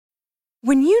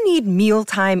When you need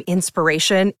mealtime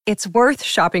inspiration, it's worth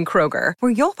shopping Kroger,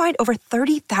 where you'll find over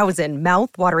 30,000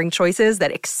 mouth-watering choices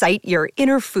that excite your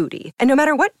inner foodie. And no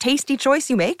matter what tasty choice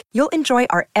you make, you'll enjoy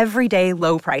our everyday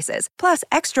low prices, plus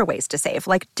extra ways to save,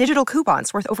 like digital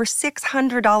coupons worth over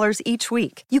 $600 each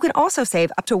week. You can also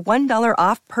save up to $1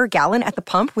 off per gallon at the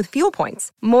pump with fuel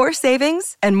points. More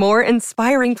savings and more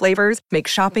inspiring flavors make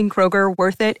shopping Kroger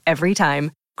worth it every time.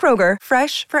 Kroger,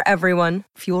 fresh for everyone.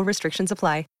 Fuel restrictions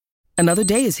apply. Another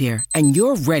day is here, and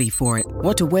you're ready for it.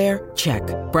 What to wear? Check.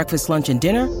 Breakfast, lunch, and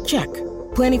dinner? Check.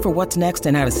 Planning for what's next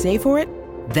and how to save for it?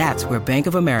 That's where Bank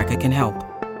of America can help.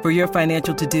 For your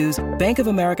financial to-dos, Bank of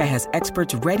America has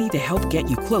experts ready to help get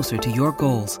you closer to your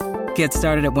goals. Get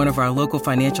started at one of our local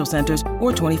financial centers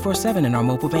or 24/7 in our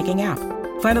mobile banking app.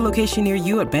 Find a location near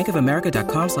you at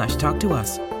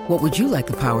bankofamerica.com/talktous. What would you like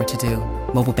the power to do?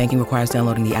 Mobile banking requires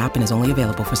downloading the app and is only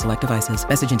available for select devices.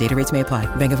 Message and data rates may apply.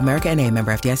 Bank of America N.A.,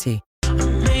 member FDIC.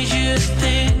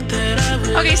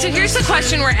 Okay, so here's the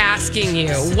question we're asking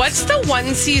you. What's the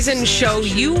one season show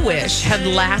you wish had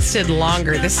lasted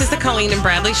longer? This is the Colleen and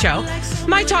Bradley Show.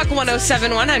 My Talk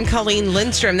 1071. I'm Colleen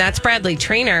Lindstrom. That's Bradley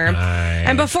Trainer. Hi.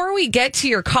 And before we get to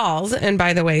your calls, and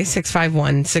by the way,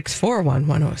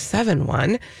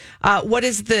 651-641-1071, what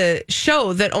is the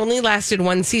show that only lasted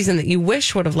one season that you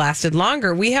wish would have lasted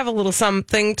longer? We have a little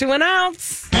something to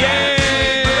announce.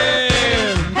 Yay!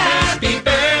 Happy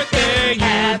birthday! You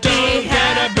don't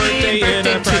get a birthday in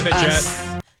a private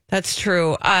jet. That's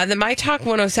true. The My Talk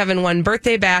 1071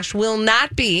 birthday bash will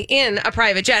not be in a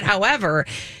private jet. However,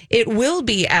 it will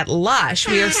be at Lush.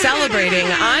 We are celebrating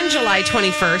on July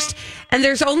 21st. And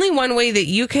there's only one way that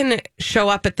you can show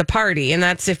up at the party, and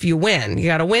that's if you win. You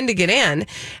got to win to get in.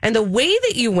 And the way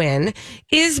that you win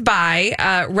is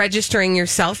by registering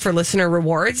yourself for listener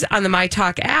rewards on the My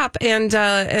Talk app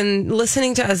and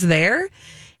listening to us there.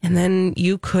 And then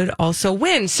you could also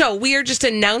win. So we are just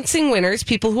announcing winners,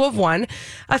 people who have won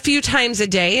a few times a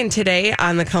day. And today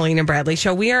on the Colleen and Bradley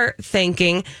Show, we are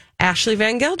thanking Ashley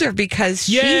Van Gelder because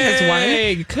she has won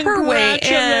her way in.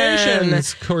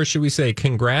 Congratulations. Or should we say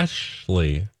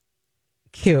congratulate?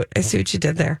 Cute. I see what you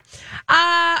did there.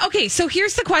 Okay, so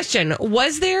here's the question.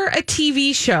 Was there a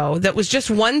TV show that was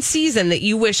just one season that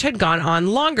you wish had gone on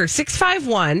longer?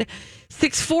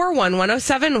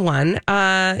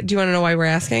 651-641-1071. Do you want to know why we're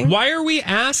asking? Why are we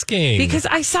asking? Because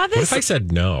I saw this. What if I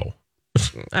said no?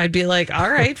 I'd be like, all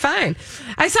right, fine.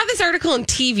 I saw this article in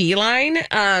TV Line.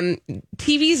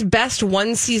 TV's best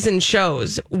one season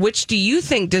shows. Which do you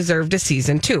think deserved a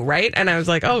season 2, right? And I was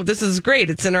like, oh, this is great.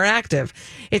 It's interactive.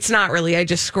 It's not really. I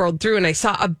just scrolled through and I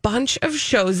saw a bunch of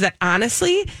shows that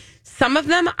honestly, some of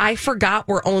them I forgot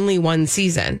were only one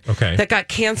season. Okay. That got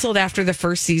canceled after the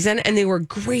first season, and they were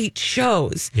great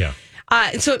shows. Yeah.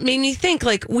 So it made me think,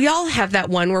 like, we all have that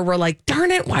one where we're like,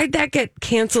 darn it, why'd that get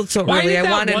canceled so early?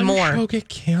 I wanted more. Why did that one show get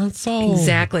canceled?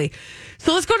 Exactly.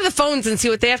 So let's go to the phones and see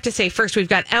what they have to say first. We've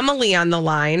got Emily on the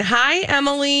line. Hi,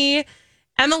 Emily.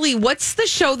 Emily, what's the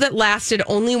show that lasted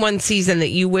only one season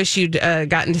that you wish you'd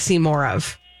gotten to see more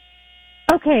of?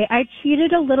 Okay, I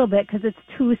cheated a little bit because it's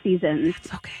 2 seasons.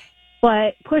 That's okay.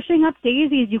 But Pushing Up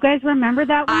Daisies, you guys remember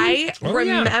that one? I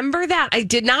remember that. I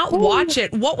did not watch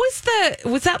it. What was that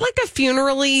like a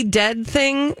funerally dead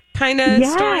thing kind of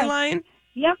storyline?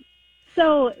 Yep.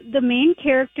 So the main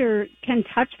character can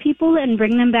touch people and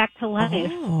bring them back to life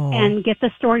and get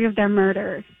the story of their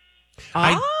murder.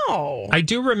 I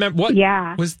do remember.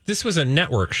 This was a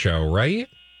network show, right?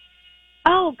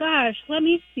 Oh, gosh. Let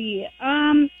me see.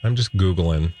 I'm just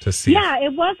Googling to see. Yeah,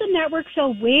 it was a network show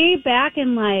way back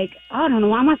in, I don't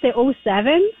know, I want to say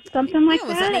 2007, something like that. It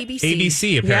was on ABC.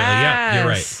 ABC, apparently. Yeah, you're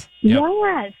right. Yep.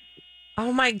 Yes.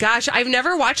 Oh, my gosh. I've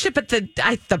never watched it, but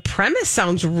the premise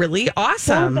sounds really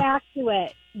awesome. Go back to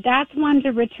it. That's one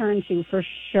to return to for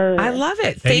sure. I love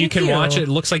it. And you can watch it. It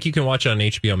looks like you can watch it on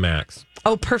HBO Max.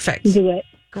 Oh, perfect. Do it.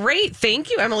 Great. Thank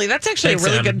you, Emily. That's actually a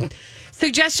really good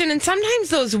suggestion. And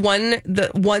sometimes those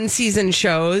one season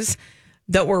shows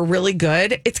that were really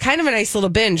good, it's kind of a nice little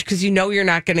binge because you know you're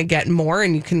not going to get more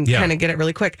and you can kind of get it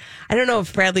really quick. I don't know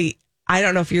if Bradley,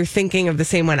 you're thinking of the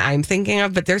same one I'm thinking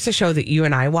of, but there's a show that you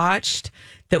and I watched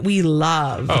that we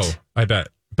loved. Oh, I bet.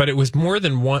 But it was more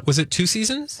than one. Was it 2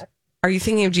 seasons? Are you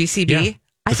thinking of GCB? Yeah.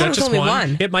 I thought it was only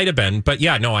one. It might have been. But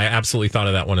yeah, no, I absolutely thought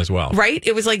of that one as well. Right?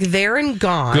 It was like There and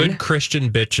Gone. Good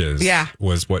Christian Bitches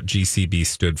was what GCB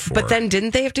stood for. But then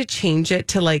didn't they have to change it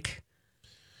to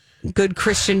Good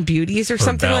Christian Beauties or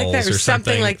something like that? Or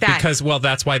something like that. Because,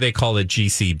 that's why they call it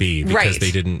GCB. Because they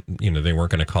didn't, they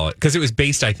weren't going to call it. Because it was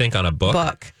based, I think, on a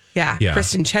book. Yeah.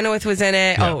 Kristen Chenoweth was in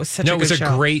it. Yeah. Oh, it was such a good show. No, it was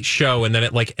a great show. And then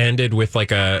it ended with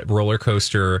a roller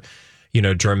coaster.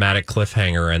 dramatic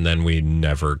cliffhanger, and then we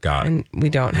never got. And we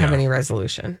don't have any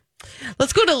resolution.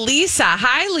 Let's go to Lisa.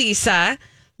 Hi, Lisa.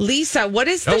 Lisa, what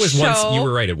is the show? You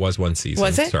were right. It was one season.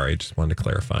 Was it? Sorry, I just wanted to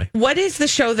clarify. What is the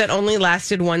show that only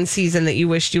lasted one season that you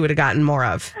wished you would have gotten more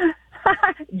of?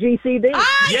 GCB.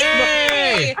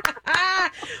 Yay!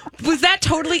 Was that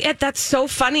totally it? That's so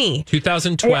funny.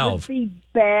 2012. It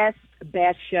was the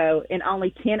best show in only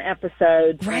 10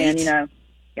 episodes. Right. And,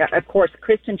 of course,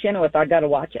 Kristen Chenoweth, I got to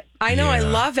watch it. I know. Yeah. I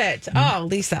love it. Oh,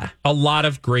 Lisa. A lot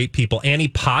of great people. Annie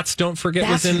Potts, don't forget,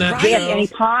 was in that right. show. Yes, Annie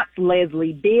Potts,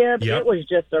 Leslie Bibb. Yep. It was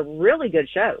just a really good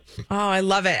show. Oh, I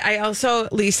love it. I also,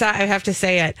 Lisa, I have to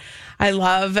say it. I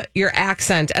love your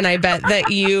accent, and I bet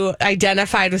that you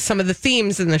identified with some of the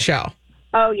themes in the show.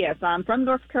 Oh, yes. I'm from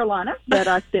North Carolina, but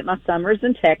I spent my summers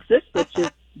in Texas, which is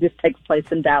this takes place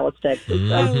in Dallas, Texas.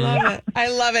 So, I love it. I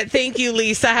love it. Thank you,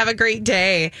 Lisa. Have a great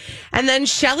day. And then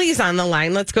Shelly's on the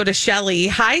line. Let's go to Shelly.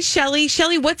 Hi, Shelly.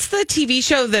 Shelly, what's the TV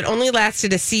show that only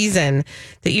lasted a season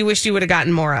that you wished you would have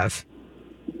gotten more of?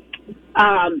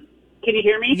 Can you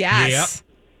hear me? Yes.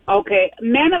 Okay.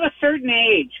 Men of a Certain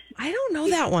Age. I don't know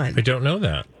that one. I don't know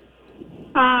that.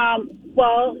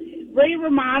 Well, Ray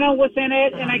Romano was in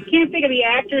it, and I can't think of the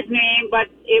actor's name, but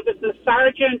it was the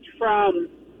sergeant from...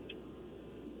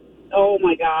 Oh,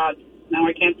 my God. Now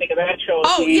I can't think of that show.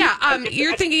 Oh, yeah.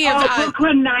 You're thinking of...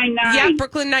 Brooklyn Nine-Nine. Yeah,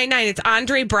 Brooklyn Nine-Nine. It's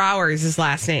Andre Braugher is his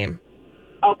last name.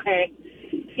 Okay.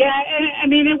 Yeah, and I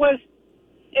mean, it was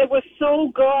so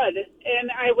good,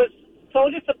 and I was so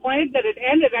disappointed that it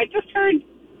ended. I just heard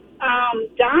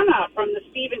Donna from the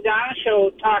Steve and Donna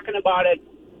show talking about it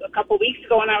a couple weeks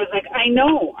ago, and I was like, I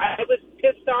know. I was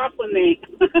pissed off when they...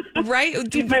 Right?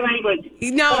 Excuse my language.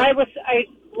 No. But I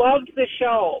loved the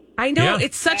show. I know. Yeah.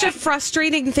 It's such a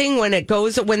frustrating thing when it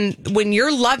goes, when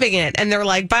you're loving it, and they're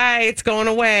like, bye, it's going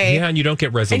away. Yeah, and you don't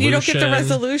get resolution. And you don't get the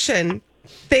resolution.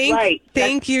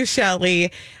 Thank you,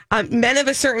 Shelley. Men of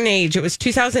a Certain Age. It was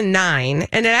 2009,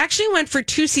 and it actually went for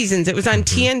 2 seasons. It was on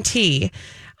TNT.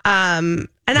 And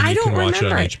I don't remember. You can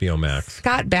watch it on HBO Max.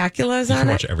 Scott Bakula's You on can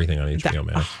it. watch everything on HBO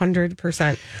Max.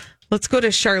 100%. Let's go to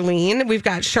Charlene. We've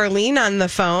got Charlene on the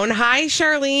phone. Hi,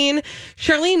 Charlene.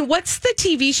 Charlene, what's the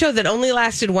TV show that only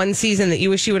lasted 1 season that you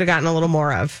wish you would have gotten a little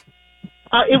more of?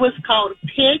 It was called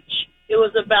Pitch. It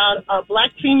was about a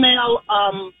black female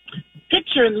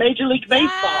pitcher in Major League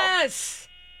Baseball.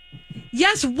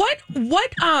 Yes.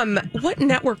 What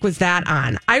network was that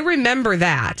on? I remember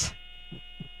that.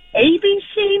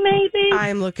 ABC, maybe?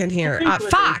 I'm looking here.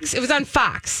 Fox. It was on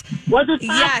Fox. Was it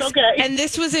Fox? Yes. Okay. And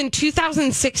this was in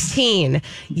 2016.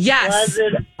 Yes. Was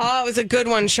it? Oh, it was a good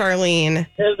one, Charlene.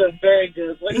 It was a very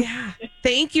good one. Yeah.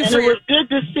 Thank you and for it was good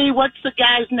to see, what's the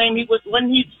guy's name? He was when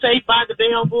he saved by the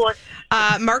bellboy.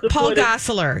 Mark Paul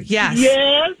Gosselaar. Yes.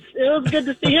 Yes. It was good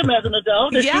to see him as an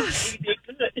adult. Yes. He did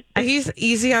good. He's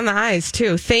easy on the eyes,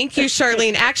 too. Thank you,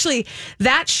 Charlene. Actually,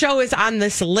 that show is on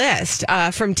this list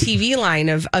from TV Line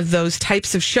of those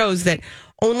types of shows that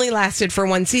only lasted for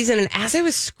 1 season. And as I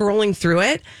was scrolling through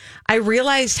it, I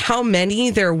realized how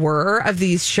many there were of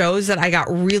these shows that I got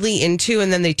really into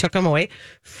and then they took them away.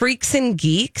 Freaks and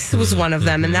Geeks was one of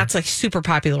them, and that's like super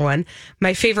popular one.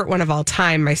 My favorite one of all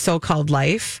time, My So-Called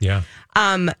Life. Yeah.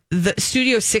 The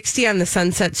Studio 60 on the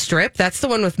Sunset Strip, that's the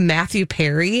one with Matthew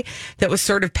Perry that was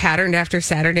sort of patterned after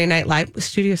Saturday Night Live.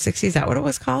 Studio 60, is that what it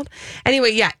was called?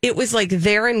 Anyway, yeah, it was like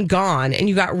there and gone, and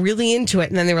you got really into it,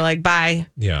 and then they were like, bye.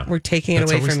 Yeah. We're taking it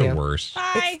away from you. That's always the worst.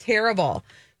 It's terrible.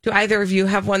 Do either of you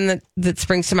have one that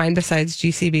springs to mind besides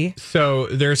GCB? So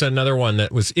there's another one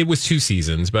that was 2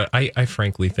 seasons, but I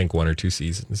frankly think 1 or 2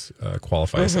 seasons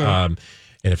qualifies.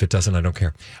 And if it doesn't, I don't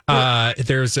care.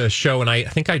 There's a show, and I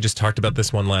think I just talked about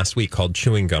this one last week, called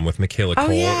Chewing Gum with Michaela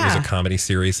Cole. Yeah. It was a comedy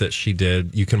series that she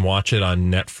did. You can watch it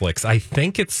on Netflix. I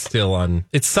think it's still on.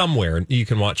 It's somewhere. You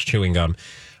can watch Chewing Gum.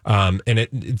 And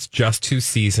it's just 2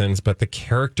 seasons, but the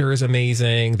character is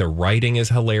amazing. The writing is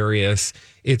hilarious.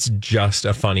 It's just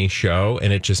a funny show,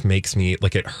 and it just makes me,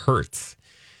 like, it hurts.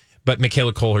 But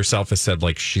Michaela Cole herself has said,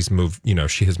 like, she has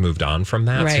moved on from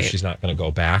that, so she's not going to go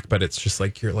back. But it's just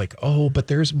like, you're like, oh, but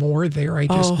there's more there. I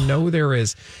just know there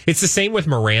is. It's the same with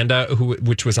Miranda,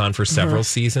 which was on for several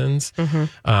seasons,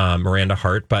 Miranda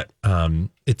Hart. But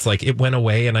it's like, it went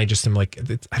away, and I just am like,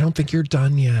 I don't think you're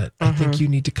done yet. I think you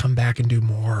need to come back and do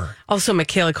more. Also,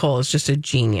 Michaela Cole is just a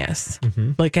genius,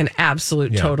 like an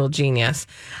absolute total genius.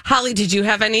 Holly, did you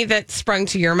have any that sprung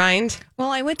to your mind?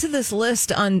 Well, I went to this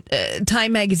list on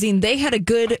Time Magazine. They had a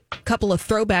good couple of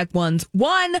throwback ones.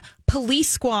 One, Police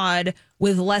Squad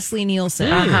with Leslie Nielsen.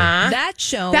 That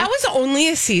show. That was only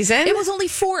a season? It was only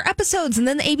 4 episodes, and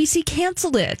then the ABC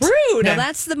canceled it. Rude. Now,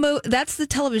 that's the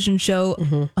television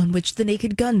show on which the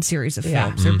Naked Gun series of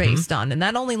films are based on, and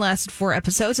that only lasted 4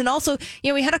 episodes. And also,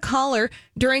 we had a caller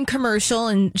during commercial,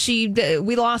 and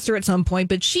we lost her at some point,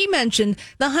 but she mentioned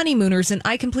The Honeymooners, and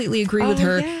I completely agree with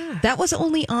her. Yeah. That was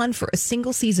only on for a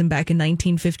single season back in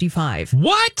 1955.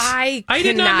 What? I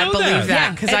did not know believe that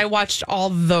Yeah, because I watched all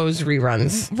those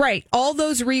reruns. Right. All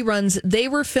those reruns, they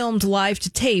were filmed live to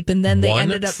tape, and then they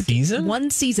ended up... season? One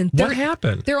season. What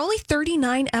happened? There are only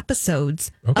 39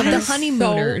 episodes of Okay. The That is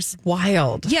Honeymooners. so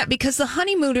wild. Yeah, because The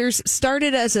Honeymooners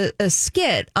started as a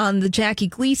skit on the Jackie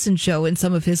Gleason show and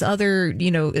some of his other,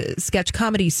 sketch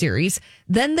comedy series.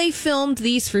 Then they filmed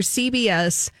these for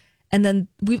CBS, and then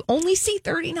we only see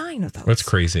 39 of those. That's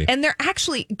crazy. And they're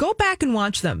actually, go back and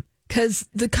watch them, because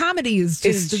the comedy is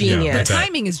just genius. The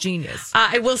timing is genius.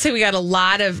 I will say we got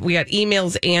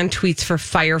emails and tweets for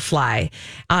Firefly,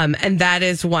 and that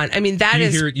is one. I mean,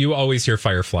 You always hear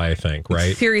Firefly, I think,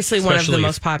 right? seriously one of the Especially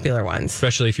most popular ones.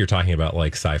 Especially if you're talking about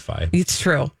like sci-fi. It's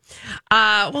true.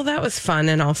 Well, that was fun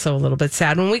and also a little bit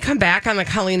sad. When we come back on the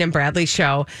Colleen and Bradley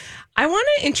show, I want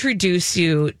to introduce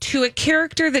you to a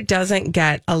character that doesn't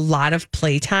get a lot of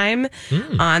playtime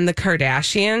on the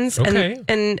Kardashians. Okay.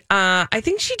 And I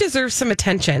think she deserves some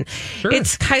attention. Sure.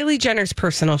 It's Kylie Jenner's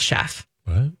personal chef.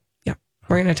 What? Yep.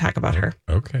 We're going to talk about her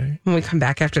Okay. when we come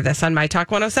back after this on My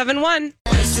Talk 1071.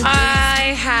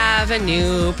 I have a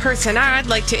new person I'd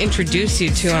like to introduce you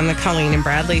to on the Colleen and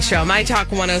Bradley show. My Talk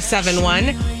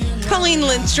 1071. Colleen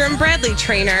Lindstrom, Bradley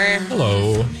Trainer.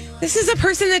 Hello. This is a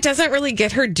person that doesn't really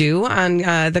get her due on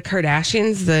the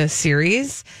Kardashians, the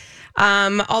series.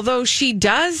 Although she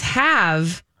does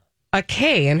have a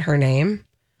K in her name.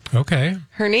 Okay.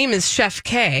 Her name is Chef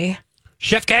K.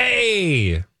 Chef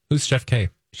K. Who's Chef K?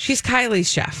 She's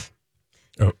Kylie's chef.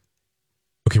 Oh.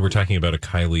 Okay, we're talking about a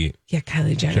Kylie. Yeah,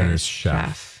 Kylie Jenner's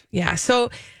chef. Yeah,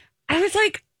 so I was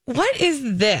like, what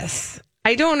is this?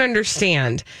 I don't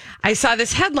understand. I saw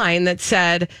this headline that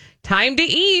said, "Time to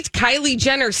eat. Kylie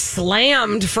Jenner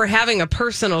slammed for having a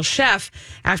personal chef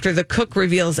after the cook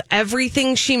reveals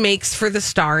everything she makes for the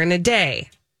star in a day."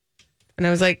 And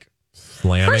I was like,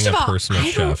 Slamming first of a all, personal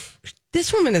chef.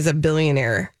 this woman is a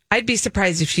billionaire. I'd be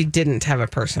surprised if she didn't have a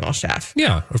personal chef,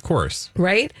 Yeah, of course.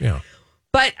 right? Yeah.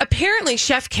 But apparently,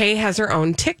 Chef K has her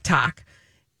own TikTok.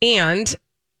 And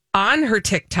on her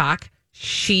TikTok,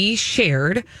 she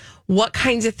shared what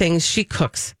kinds of things she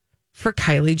cooks for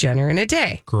Kylie Jenner in a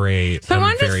day. Great. So I I'm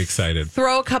wanted very to excited.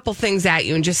 throw a couple things at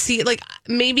you and just see, like,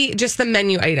 maybe just the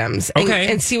menu items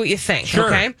and see what you think. Sure.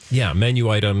 Okay. Yeah, menu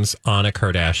items on a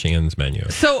Kardashian's menu.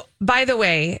 So, by the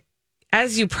way,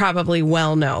 as you probably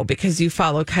well know, because you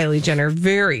follow Kylie Jenner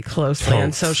very closely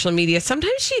on social media,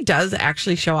 sometimes she does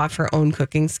actually show off her own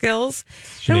cooking skills.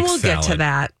 She And makes we'll get to salad.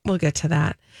 that. We'll get to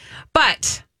that.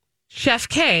 But Chef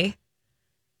K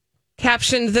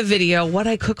captioned the video, "What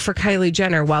I cook for Kylie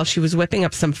Jenner," while she was whipping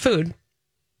up some food.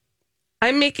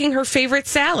 "I'm making her favorite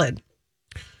salad.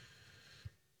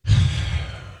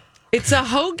 It's a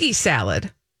hoagie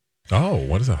salad." Oh,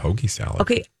 what is a hoagie salad?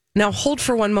 Okay, now hold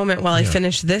for one moment while I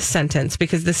finish this sentence,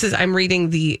 because I'm reading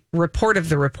the report of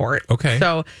the report. Okay.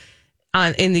 So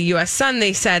in the U.S. Sun,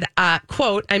 they said,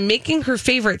 quote, "I'm making her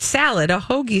favorite salad, a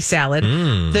hoagie salad,"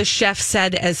 the chef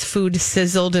said as food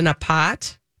sizzled in a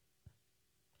pot.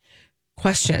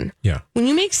 Question. Yeah. When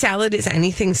you make salad, is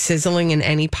anything sizzling in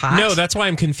any pot? No, that's why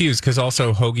I'm confused, because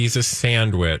also hoagie's a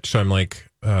sandwich. So I'm like,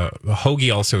 a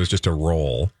hoagie also is just a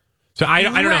roll. So I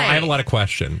don't know. I have a lot of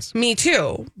questions. Me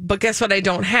too. But guess what? I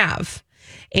don't have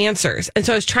answers. And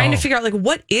so I was trying to figure out, like,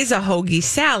 what is a hoagie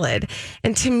salad?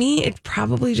 And to me, it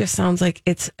probably just sounds like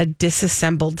it's a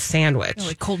disassembled sandwich.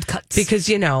 Like cold cuts. Because,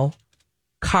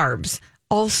 carbs.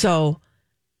 Also,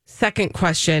 second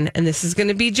question, and this is going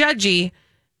to be judgy.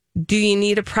 Do you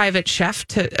need a private chef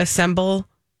to assemble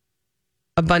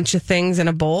a bunch of things in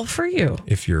a bowl for you?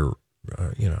 If you're,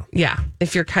 Yeah,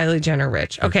 if you're Kylie Jenner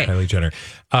rich. Okay. Kylie Jenner.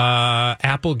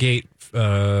 Applegate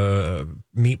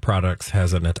Meat Products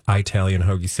has an Italian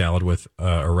hoagie salad with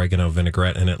oregano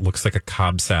vinaigrette, and it looks like a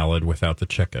Cobb salad without the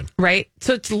chicken. Right?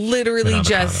 So it's literally An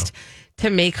avocado. just to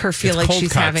make her feel It's like cold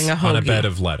she's cuts having a hoagie. on a bed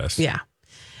of lettuce. Yeah.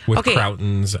 With Okay.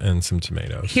 croutons and some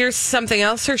tomatoes. Here's something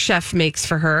else her chef makes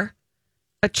for her.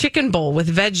 A chicken bowl with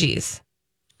veggies.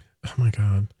 Oh my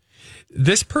God.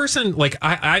 This person, like,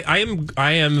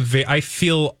 I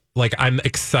feel like I'm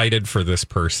excited for this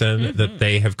person that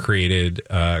they have created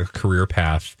a career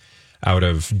path out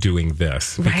of doing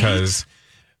this, because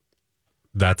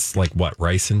that's like what,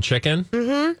 rice and chicken?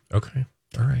 Mm-hmm. Okay.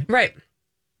 All right. Right.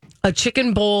 a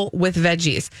chicken bowl with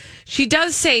veggies. She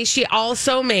does say she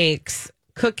also makes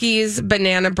cookies,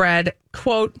 banana bread,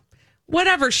 quote,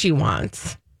 whatever she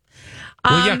wants.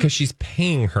 Well, yeah, because she's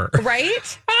paying her.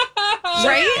 Right? Right? I'll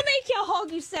make you a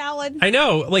hoagie salad. I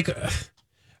know. Like,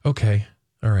 okay.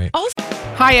 All right.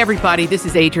 Hi, everybody. This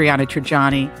is Adriana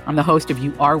Trajani. I'm the host of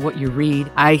You Are What You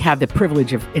Read. I have the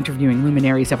privilege of interviewing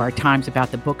luminaries of our times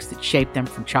about the books that shaped them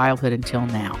from childhood until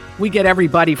now. We get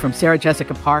everybody from Sarah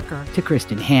Jessica Parker to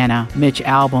Kristen Hanna, Mitch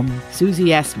Albom, Susie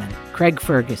Essman, Craig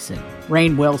Ferguson,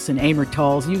 Rainn Wilson, Amor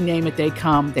Tolls, you name it, they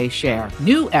come, they share.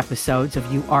 New episodes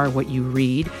of You Are What You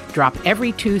Read drop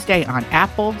every Tuesday on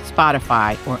Apple,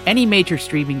 Spotify, or any major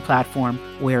streaming platform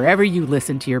wherever you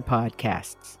listen to your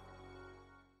podcasts.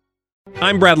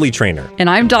 I'm Bradley Trainer. And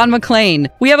I'm Don McClain.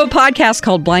 We have a podcast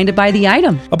called Blinded by the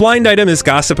Item. A blind item is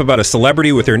gossip about a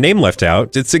celebrity with their name left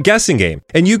out. It's a guessing game,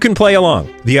 and you can play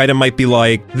along. The item might be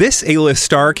like, this A-list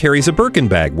star carries a Birkin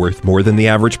bag worth more than the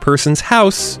average person's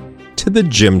house to the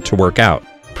gym to work out.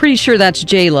 Pretty sure that's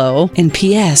J-Lo. And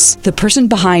P.S. the person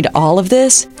behind all of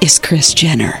this is Kris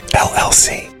Jenner,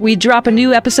 LLC. We drop a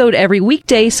new episode every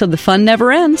weekday so the fun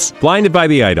never ends. Blinded by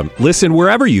the Item. Listen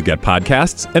wherever you get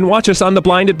podcasts and watch us on the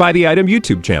Blinded by the Item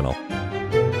YouTube channel.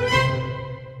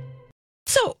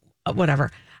 So, whatever.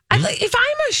 If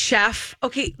I'm a chef,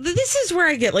 okay, this is where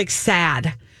I get like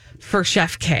sad for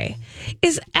Chef K.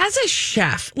 Is as a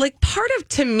chef, like part of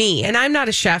to me, and I'm not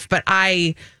a chef, but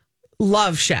I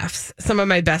love chefs. Some of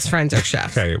my best friends are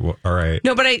chefs. Okay, well, all right.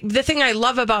 No, but the thing I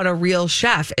love about a real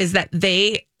chef is that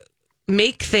they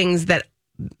make things that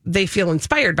they feel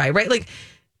inspired by, right?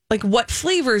 Like what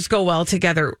flavors go well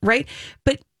together, right?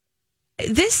 But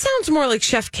this sounds more like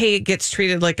Chef K gets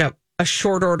treated like a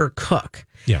short order cook.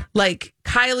 Yeah. Like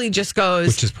Kylie just goes,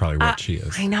 which is probably what she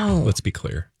is. I know. Let's be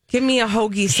clear. Give me a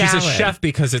hoagie salad. She's a chef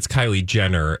because it's Kylie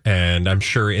Jenner. And I'm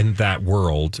sure in that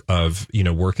world of,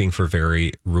 working for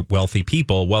very wealthy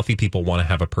people want to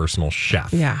have a personal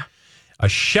chef. Yeah. A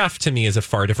chef to me is a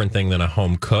far different thing than a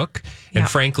home cook. And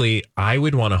frankly, I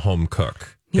would want a home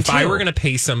cook. If I were going to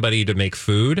pay somebody to make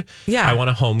food, I want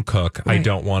a home cook. Right. I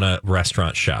don't want a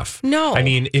restaurant chef. No. I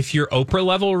mean, if you're Oprah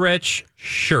level rich,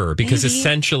 sure. Because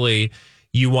essentially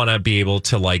you want to be able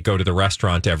to like go to the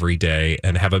restaurant every day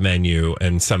and have a menu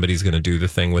and somebody's going to do the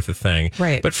thing with the thing.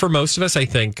 Right. But for most of us, I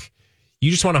think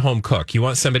you just want a home cook. You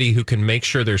want somebody who can make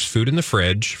sure there's food in the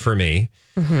fridge for me.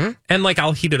 Mm-hmm. And like,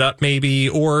 I'll heat it up maybe,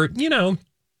 or,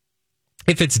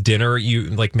 if it's dinner, you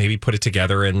like maybe put it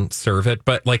together and serve it.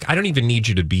 But like, I don't even need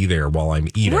you to be there while I'm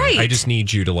eating. Right. I just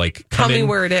need you to like tell me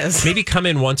where it is. Maybe come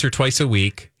in once or twice a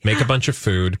week, make a bunch of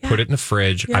food, put it in the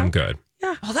fridge. I'm good.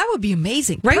 Yeah. Oh, that would be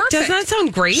amazing. Right? Perfect. Doesn't that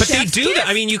sound great? But they do that.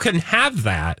 I mean, you can have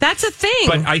that. That's a thing.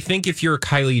 But I think if you're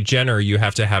Kylie Jenner, you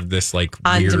have to have this like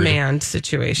weird on-demand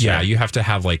situation. Yeah, you have to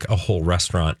have like a whole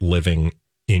restaurant living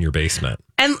in your basement.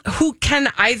 And who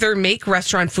can either make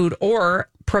restaurant food or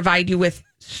provide you with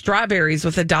strawberries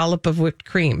with a dollop of whipped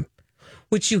cream,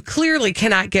 which you clearly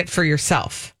cannot get for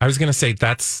yourself. I was going to say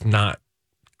that's not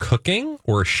cooking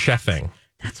or chefing.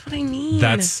 That's what I mean.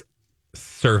 That's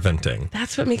servanting.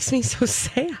 That's what makes me so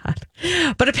sad.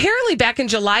 But apparently back in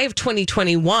July of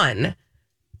 2021,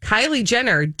 Kylie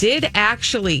Jenner did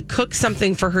actually cook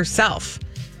something for herself.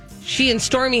 She and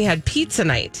Stormi had pizza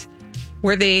night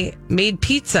where they made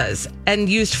pizzas and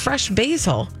used fresh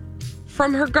basil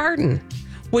from her garden,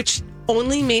 which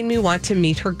only made me want to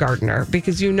meet her gardener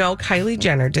because Kylie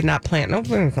Jenner did not plant no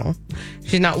basil.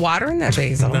 She's not watering that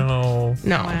basil. No.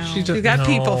 Wow. She's got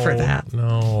people for that.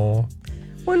 No.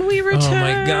 When we return. Oh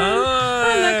my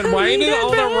God. Why do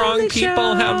all the wrong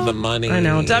people have the money? I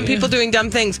know. Dumb people doing dumb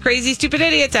things. Crazy, stupid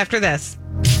idiots after this.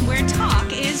 Where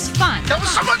talk is fun. That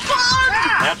was so much fun!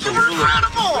 Yeah, absolutely.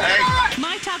 Incredible! Hey.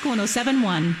 My Talk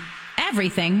 1071.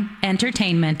 Everything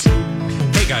entertainment.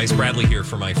 Hey guys, Bradley here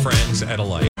for my friends at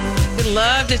Alight. We'd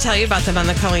love to tell you about them on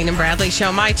the Colleen and Bradley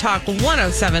Show. My Talk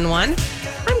 1071.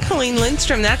 I'm Colleen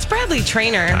Lindstrom. That's Bradley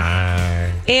Trainer.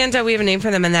 Hi. And we have a name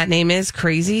for them, and that name is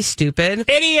Crazy Stupid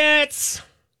Idiots.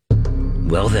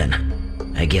 Well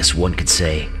then, I guess one could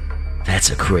say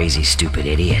that's a crazy stupid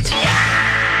idiot.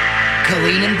 Yeah!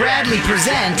 Colleen and Bradley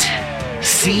present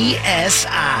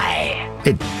CSI.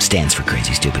 It stands for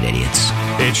Crazy Stupid Idiots.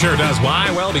 It sure does.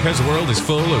 Why? Well, because the world is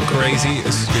full of crazy,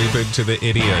 stupid to the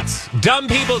idiots. Dumb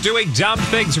people doing dumb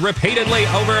things repeatedly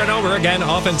over and over again,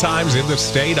 oftentimes in the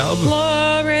state of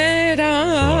Florida.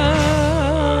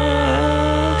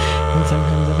 And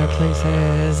sometimes other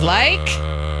places like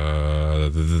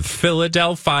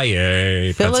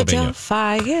Philadelphia,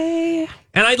 Pennsylvania.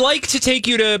 And I'd like to take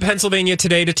you to Pennsylvania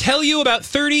today to tell you about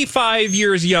 35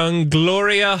 years young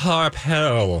Gloria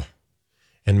Harpel.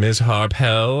 And Ms.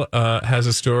 Harpel has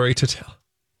a story to tell.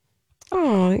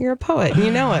 Oh, you're a poet.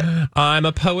 You know it. I'm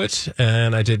a poet,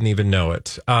 and I didn't even know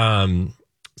it.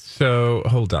 So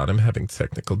hold on. I'm having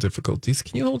technical difficulties.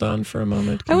 Can you hold on for a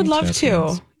moment? I would love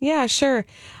to. Yeah, sure.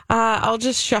 I'll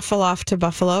just shuffle off to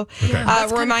Buffalo.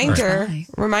 Okay.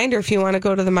 Reminder, if you want to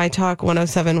go to the My Talk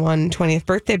 1071 20th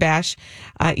birthday bash,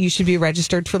 you should be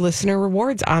registered for listener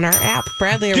rewards on our app.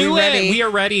 Bradley, are we ready? We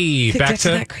are ready. Back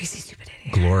to that crazy stupid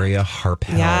idiot. Gloria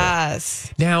Harpel.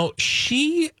 Yes. Now,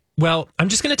 well, I'm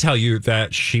just going to tell you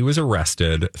that she was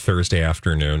arrested Thursday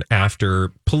afternoon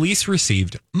after police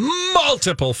received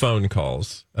multiple phone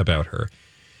calls about her.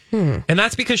 And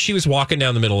that's because she was walking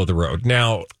down the middle of the road.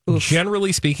 Now,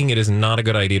 generally speaking, it is not a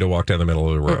good idea to walk down the middle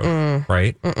of the road,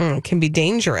 right? It can be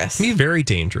dangerous. It can be very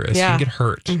dangerous. Yeah. You can get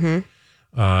hurt. You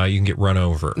can get run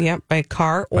over. Yep, by a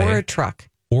car or a truck.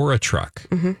 Or a truck.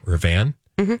 Or a van.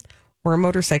 Or a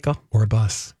motorcycle. Or a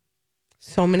bus.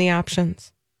 So many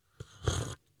options.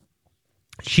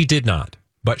 She did not,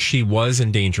 but she was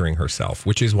endangering herself,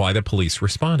 which is why the police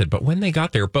responded. But when they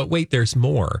got there, but wait, there's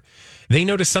more. They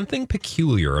noticed something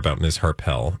peculiar about Ms.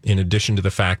 Harpel, in addition to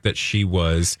the fact that she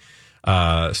was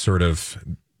sort of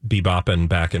bebopping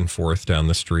back and forth down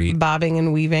the street. Bobbing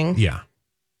and weaving. Yeah.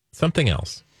 Something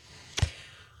else.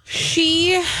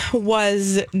 She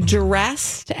was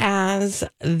dressed as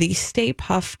the Stay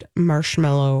Puft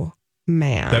Marshmallow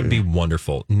Man. That would be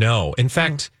wonderful. No, in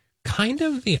fact, kind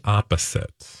of the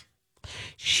opposite.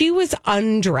 She was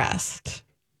undressed.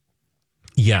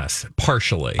 Yes,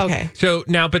 partially. Okay. So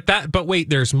now, but wait,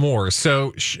 there's more.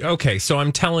 So, so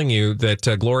I'm telling you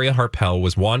that Gloria Harpel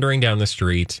was wandering down the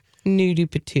street. Nudie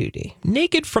patootie.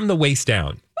 Naked from the waist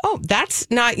down. Oh, that's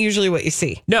not usually what you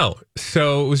see. No.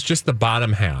 So it was just the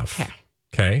bottom half.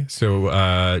 Okay.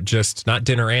 So just not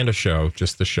dinner and a show,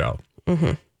 just the show. I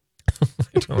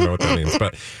don't know what that means,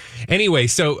 but anyway,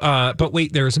 so, but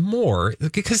wait, there's more,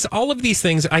 because all of these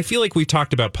things, I feel like we've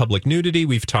talked about public nudity.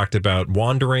 We've talked about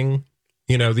wandering,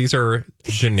 these are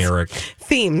generic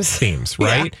themes,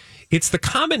 right? Yeah. It's the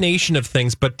combination of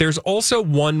things, but there's also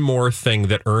one more thing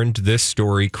that earned this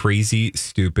story crazy,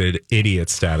 stupid, idiot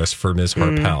status for Ms.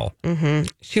 Harpel.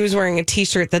 She was wearing a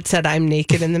t-shirt that said, "I'm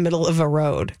naked in the middle of a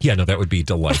road." Yeah, no, that would be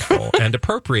delightful and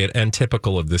appropriate and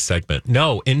typical of this segment.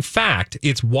 No, in fact,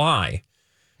 it's why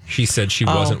she said she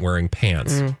wasn't wearing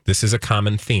pants. This is a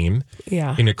common theme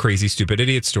in a crazy, stupid,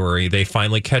 idiot story. They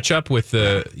finally catch up with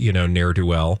the,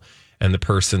 ne'er-do-well, and the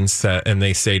person said, and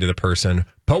they say to the person,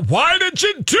 "But why did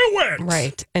you do it?"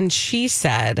 Right. And she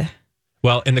said,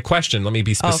 well, in the question, let me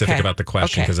be specific about the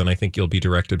question, because then I think you'll be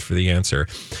directed for the answer.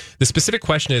 The specific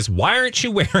question is, why aren't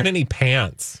you wearing any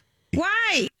pants?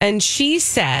 Why? And she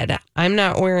said, "I'm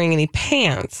not wearing any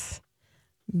pants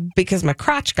because my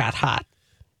crotch got hot."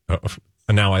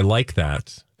 Now, I like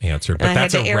that answer, but and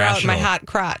that's I had to air irrational. out my hot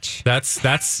crotch.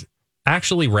 That's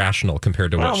actually rational compared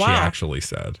to what she actually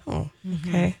said. Oh,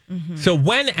 okay. So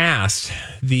when asked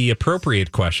the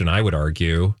appropriate question, I would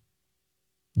argue,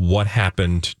 what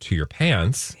happened to your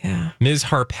pants? Yeah. Ms.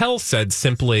 Harpel said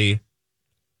simply,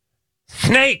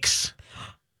 snakes.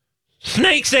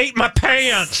 Snakes ate my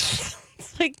pants.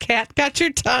 It's like, cat got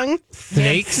your tongue.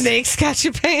 Snakes got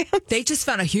your pants. They just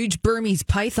found a huge Burmese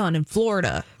python in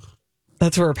Florida.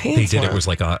 That's where her pants They did. were. It was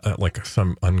like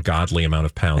some ungodly amount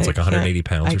of pounds, like 180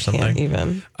 pounds or something. I can't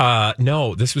even.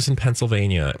 No, this was in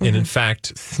Pennsylvania. And in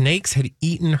fact, snakes had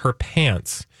eaten her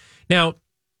pants. Now,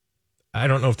 I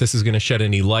don't know if this is going to shed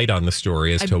any light on the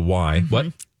story as to why. What?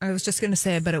 I was just going to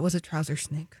say, I bet it was a trouser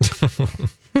snake.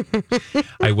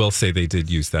 I will say they did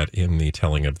use that in the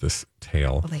telling of this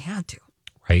tale. Well, they had to.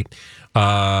 Right?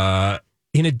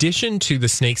 In addition to the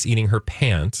snakes eating her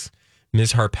pants,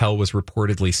 Ms. Harpel was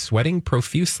reportedly sweating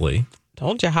profusely.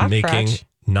 Told you, hot making crotch.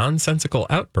 nonsensical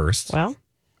outbursts. Well,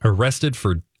 arrested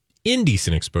for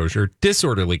indecent exposure,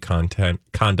 disorderly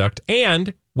conduct,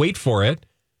 and, wait for it,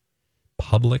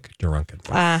 public drunkenness.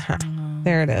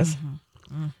 There it is.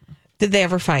 Did they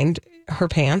ever find her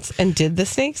pants? And did the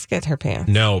snakes get her pants?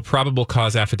 No, probable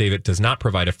cause affidavit does not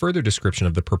provide a further description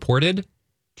of the purported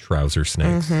trouser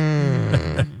snakes.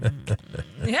 Hey-o!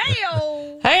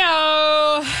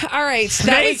 Hey-o! All right.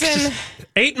 Snakes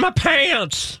ate my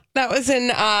pants. That was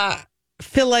in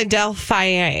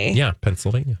Philadelphia. Yeah,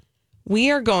 Pennsylvania.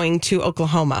 We are going to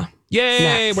Oklahoma. Yay!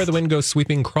 Next. Where the wind goes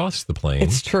sweeping across the plain.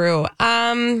 It's true.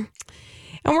 And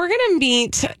we're going to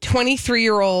meet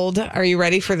 23-year-old. Are you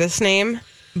ready for this name?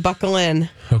 Buckle in.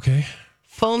 Okay.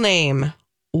 Full name,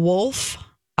 Wolf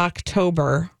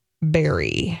October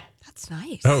Berry. That's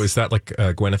nice. Oh, is that like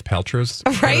Gwyneth Paltrow's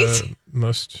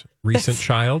most recent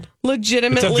child?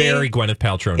 Legitimately. It's a very Gwyneth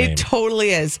Paltrow name. It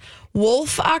totally is.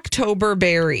 Wolf October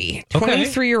Berry.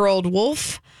 23-year-old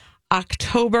Wolf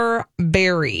October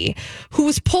Berry, who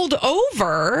was pulled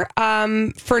over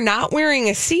for not wearing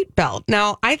a seatbelt.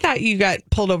 Now, I thought you got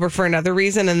pulled over for another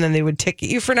reason, and then they would ticket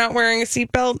you for not wearing a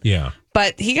seatbelt. Yeah.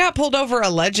 But he got pulled over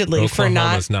allegedly for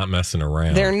Oklahoma's not messing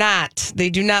around. They're not. They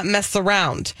do not mess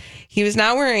around. He was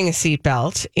not wearing a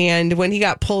seatbelt, and when he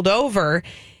got pulled over,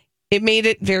 it made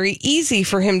it very easy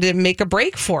for him to make a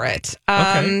break for it.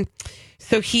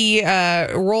 So he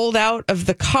rolled out of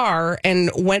the car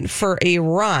and went for a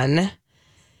run.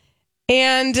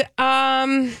 And,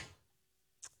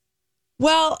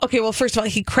 first of all,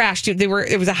 he crashed. It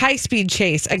was a high-speed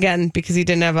chase, again, because he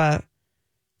didn't have a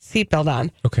seatbelt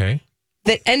on. Okay.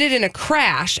 That ended in a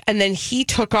crash, and then he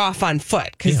took off on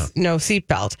foot because no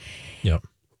seatbelt. Yep.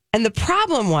 And the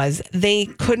problem was they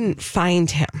couldn't find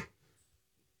him.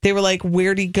 They were like,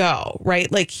 where'd he go?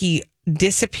 Right? Like he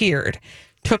disappeared,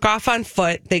 took off on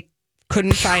foot. They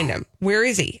couldn't find him. Where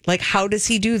is he? Like, how does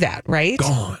he do that? Right?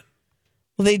 Gone.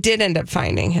 Well, they did end up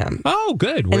finding him. Oh,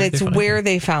 good. And it's where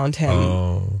they found him.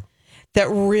 Oh. That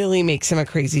really makes him a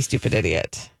crazy, stupid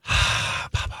idiot.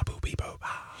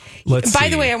 By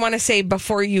the way, I want to say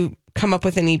before you come up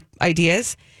with any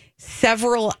ideas,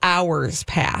 several hours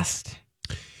passed.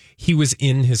 He was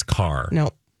in his car. No.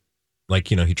 Like,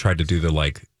 he tried to do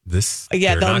the this.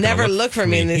 Yeah, they'll never look for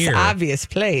me in this obvious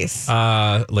place.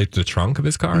 Like the trunk of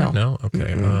his car? No?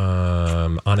 Okay.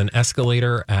 On an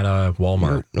escalator at a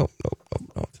Walmart. No.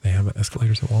 Do they have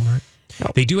escalators at Walmart?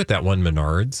 No. They do at that one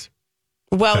Menards.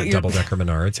 Well, double-decker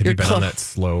Menards. Have you been on that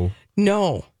slow?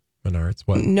 No. Menards?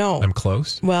 What? No. I'm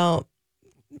close? Well,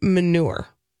 manure.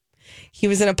 He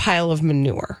was in a pile of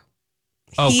manure.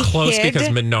 Close because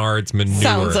Menards manure.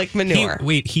 Sounds like manure.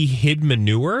 He hid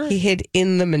manure? He hid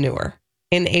in the manure,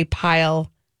 in a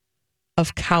pile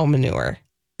of cow manure.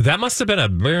 That must have been a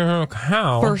big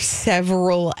cow. For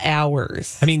several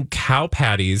hours. I mean, cow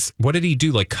patties. What did he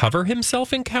do? Like cover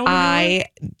himself in cow manure?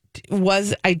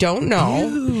 I don't know.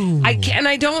 Ew.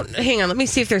 Hang on, let me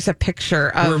see if there's a picture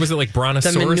of. Or was it like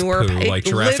brontosaurus poo, like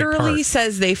Jurassic Park? It literally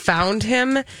says they found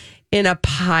him in a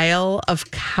pile of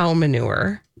cow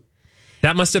manure.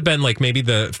 That must have been like maybe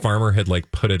the farmer had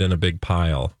put it in a big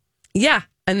pile. Yeah,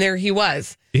 and there he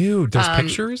was. Ew, there's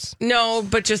pictures? No,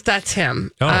 but just that's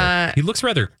him. Oh, he looks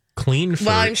rather clean for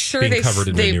I'm sure being covered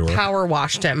in they manure. power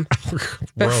washed him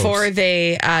before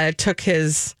they took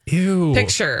his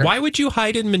picture. Why would you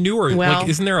hide in manure? Well,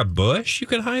 isn't there a bush you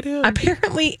could hide in?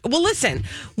 Apparently. Well, listen,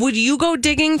 would you go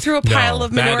digging through a pile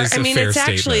of manure? I mean, it's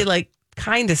actually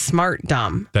kind of smart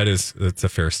dumb. That's a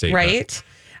fair statement. Right?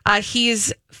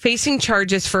 He's facing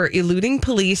charges for eluding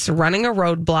police, running a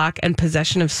roadblock, and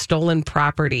possession of stolen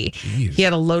property. Jeez. He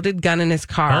had a loaded gun in his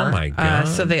car. Oh, my God.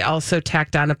 So they also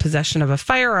tacked on a possession of a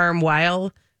firearm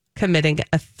while committing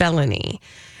a felony.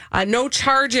 No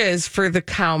charges for the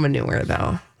cow manure,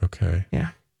 though. Okay. Yeah.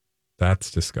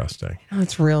 That's disgusting. Oh,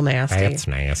 it's real nasty. That's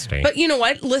nasty. But you know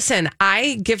what? Listen,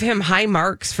 I give him high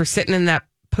marks for sitting in that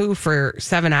poo for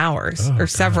 7 hours or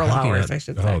several hours, I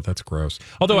should say. Oh, that's gross.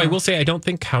 Although I will say, I don't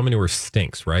think cow manure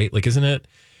stinks, right? Like, isn't it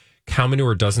cow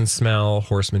manure doesn't smell,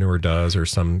 horse manure does, or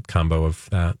some combo of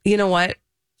that? You know what?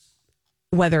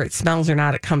 Whether it smells or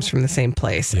not, it comes from the same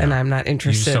place, and I'm not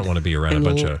interested. You just don't want to be around a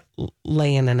bunch of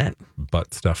laying in it.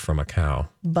 Butt stuff from a cow.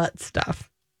 Butt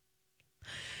stuff.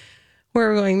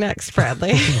 Where are we going next,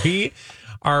 Bradley? We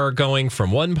are going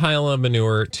from one pile of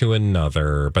manure to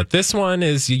another. But this one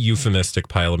is a euphemistic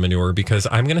pile of manure because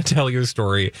I'm going to tell you a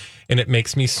story and it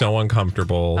makes me so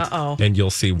uncomfortable. Uh-oh. And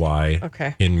you'll see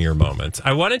why in mere moments.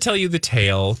 I want to tell you the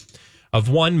tale of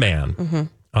one man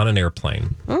on an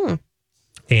airplane.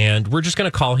 And we're just going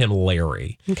to call him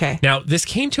Larry. Okay. Now, this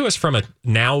came to us from a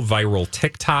now viral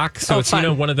TikTok. So it's,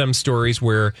 fun. one of them stories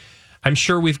where I'm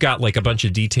sure we've got a bunch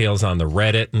of details on the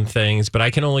Reddit and things, but I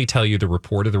can only tell you the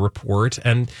report of the report.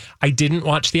 And I didn't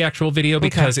watch the actual video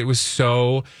because it was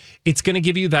it's going to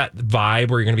give you that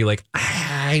vibe where you're going to be like,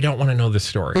 I don't want to know the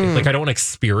story. I don't want to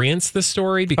experience the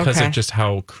story because of just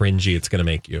how cringy it's going to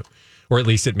make you. Or at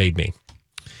least it made me.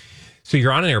 So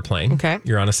you're on an airplane. Okay.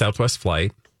 You're on a Southwest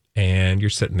flight and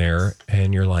you're sitting there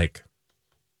and you're like,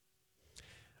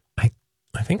 I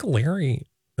think Larry,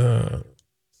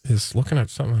 is looking at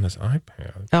something on his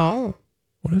iPad. Oh.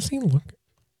 What is he looking?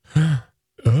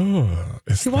 Oh.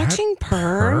 Is he watching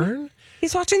Pern?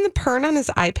 He's watching the Pern on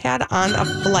his iPad on a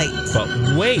flight.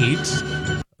 But wait,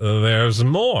 there's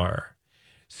more.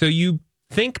 So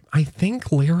I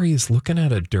think Larry is looking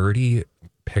at a dirty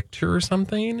picture or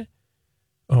something.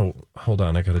 Oh, hold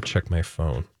on. I got to check my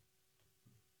phone.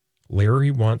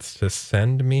 Larry wants to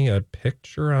send me a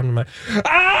picture on my...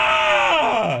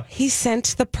 He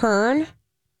sent the pern?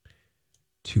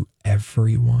 To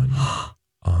everyone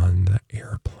on the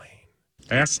airplane.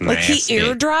 That's like nasty. He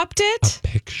airdropped it? A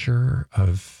picture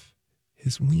of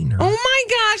his wiener. Oh my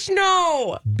gosh,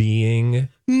 no. Being...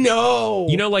 No.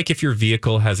 You know, like if your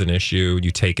vehicle has an issue,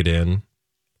 you take it in.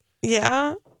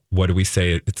 Yeah. What do we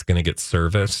say? It's going to get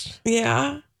serviced?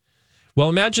 Yeah. Well,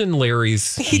 imagine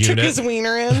Larry's He unit took his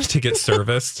wiener in to get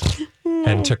serviced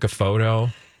and took a photo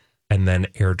and then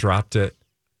airdropped it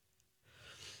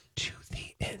to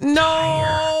the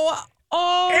entire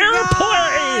airplane.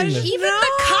 Gosh. Even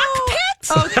the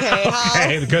cockpit? Okay.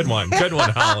 Okay, good one. Good one,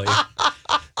 Holly.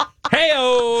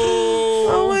 Hey-o!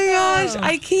 Oh my gosh,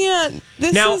 I can't.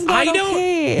 This now, is not I don't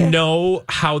okay. know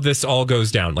how this all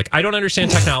goes down. Like, I don't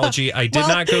understand technology. I did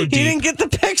not go deep. You didn't get the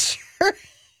picture.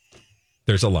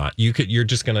 There's a lot. You're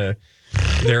just gonna.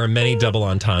 There are many double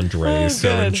entendres, so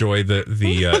good. enjoy the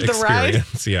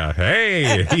experience. Yeah.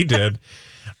 Hey, he did.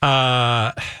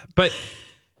 But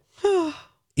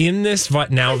in this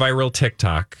now viral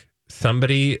TikTok,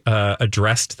 somebody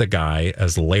addressed the guy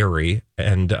as Larry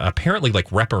and apparently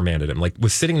like reprimanded him. Like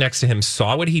was sitting next to him,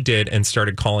 saw what he did, and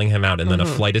started calling him out. And then a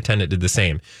flight attendant did the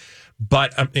same.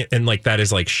 But and like that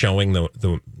is like showing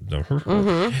the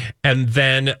and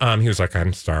then he was like,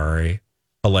 "I'm sorry."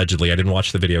 Allegedly, I didn't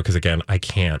watch the video because again, I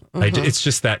can't. It's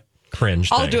just that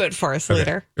cringe. I'll thing. do it for us Okay.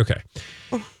 later. Okay.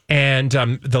 And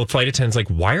the flight attendant's like,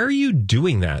 "Why are you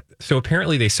doing that?" So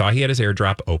apparently, they saw he had his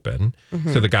airdrop open.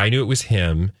 So the guy knew it was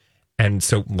him. And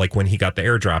so, like, when he got the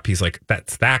airdrop, he's like,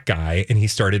 "That's that guy," and he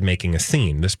started making a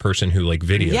scene. This person who like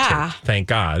videotaped. Yeah. Thank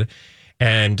God.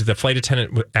 And the flight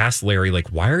attendant asked Larry, like,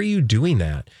 "Why are you doing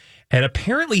that?" And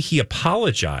apparently, he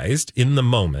apologized in the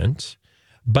moment.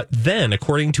 But then,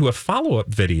 according to a follow-up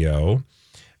video,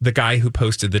 the guy who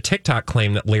posted the TikTok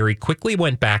claimed that Larry quickly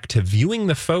went back to viewing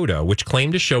the photo, which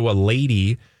claimed to show a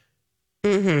lady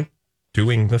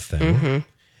doing the thing.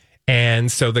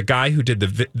 And so the guy who did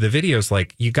the video's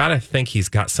like, you got to think he's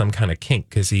got some kind of kink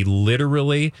because he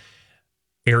literally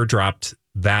airdropped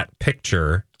that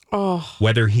picture,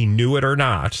 whether he knew it or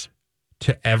not,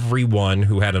 to everyone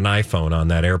who had an iPhone on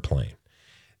that airplane.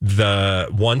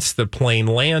 Once the plane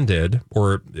landed,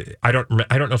 or I don't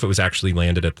know if it was actually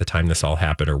landed at the time this all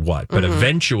happened or what, but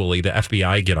eventually the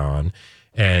FBI get on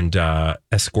and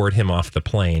escort him off the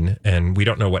plane. And we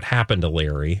don't know what happened to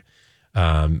Larry,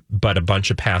 but a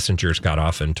bunch of passengers got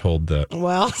off and told the...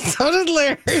 Well, so did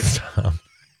Larry.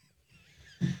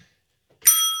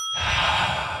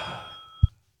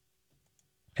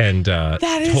 And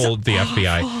That is told the awful.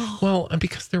 FBI, well,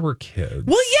 because there were kids.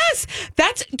 Well, yes,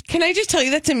 can I just tell you,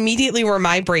 that's immediately where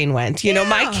my brain went. You know,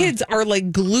 my kids are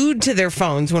like glued to their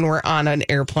phones when we're on an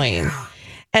airplane.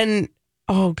 And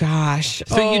oh gosh.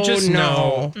 So you just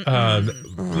know.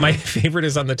 My favorite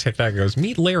is on the TikTok. It goes,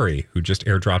 meet Larry, who just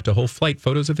airdropped a whole flight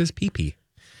photos of his pee-pee.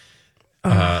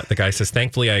 The guy says,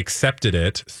 thankfully, I accepted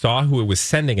it, saw who was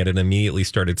sending it, and immediately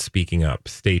started speaking up.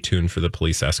 Stay tuned for the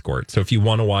police escort. So if you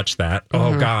want to watch that,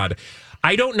 oh, God.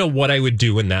 I don't know what I would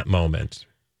do in that moment.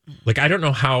 Like, I don't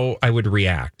know how I would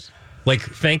react. Like,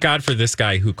 thank God for this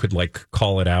guy who could, like,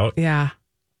 call it out. Yeah.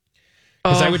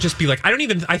 Because I would just be like,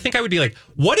 I think I would be like,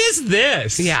 what is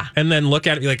this? Yeah. And then look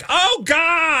at it and be like, oh,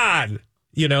 God.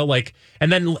 You know, like,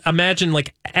 and then imagine,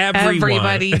 like,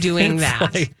 everybody doing It's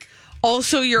that. like,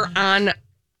 also, you're on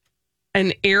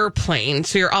an airplane,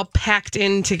 so you're all packed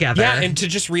in together. yeah, and to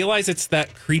just realize it's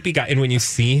that creepy guy. And when you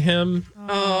see him,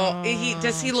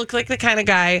 does he look like the kind of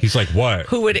guy he's like, what?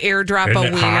 who would airdrop Isn't a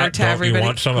it wiener hot? to Don't you everybody?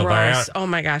 want some of Gross. that? Oh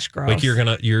my gosh, gross. Like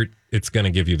it's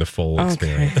gonna give you the full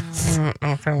experience.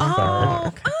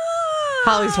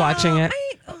 Holly's watching it.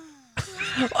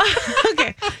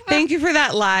 Okay, thank you for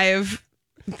that live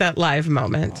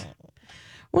moment.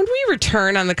 When we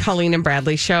return on the Colleen and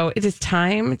Bradley show, it is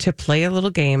time to play a little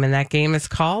game, and that game is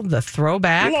called the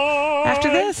Throwback.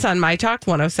 After this on My Talk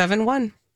 107.1.